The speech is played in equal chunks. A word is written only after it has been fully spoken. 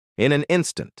In an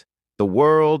instant, the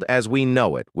world as we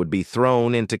know it would be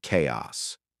thrown into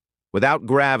chaos. Without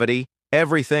gravity,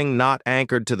 everything not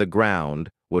anchored to the ground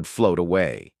would float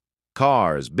away.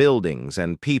 Cars, buildings,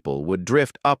 and people would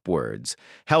drift upwards,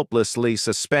 helplessly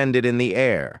suspended in the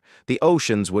air. The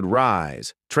oceans would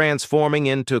rise, transforming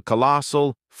into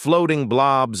colossal, floating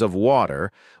blobs of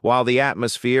water, while the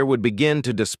atmosphere would begin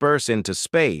to disperse into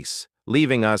space,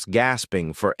 leaving us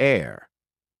gasping for air.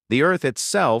 The Earth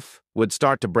itself would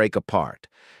start to break apart,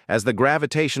 as the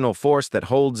gravitational force that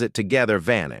holds it together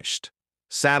vanished.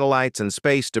 Satellites and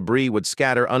space debris would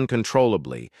scatter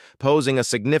uncontrollably, posing a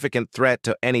significant threat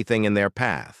to anything in their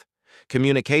path.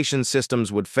 Communication systems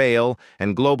would fail,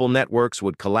 and global networks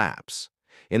would collapse.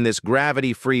 In this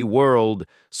gravity-free world,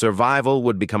 survival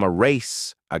would become a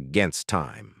race against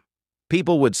time.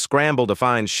 People would scramble to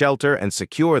find shelter and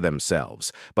secure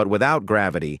themselves, but without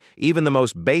gravity, even the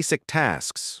most basic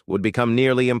tasks would become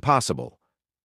nearly impossible.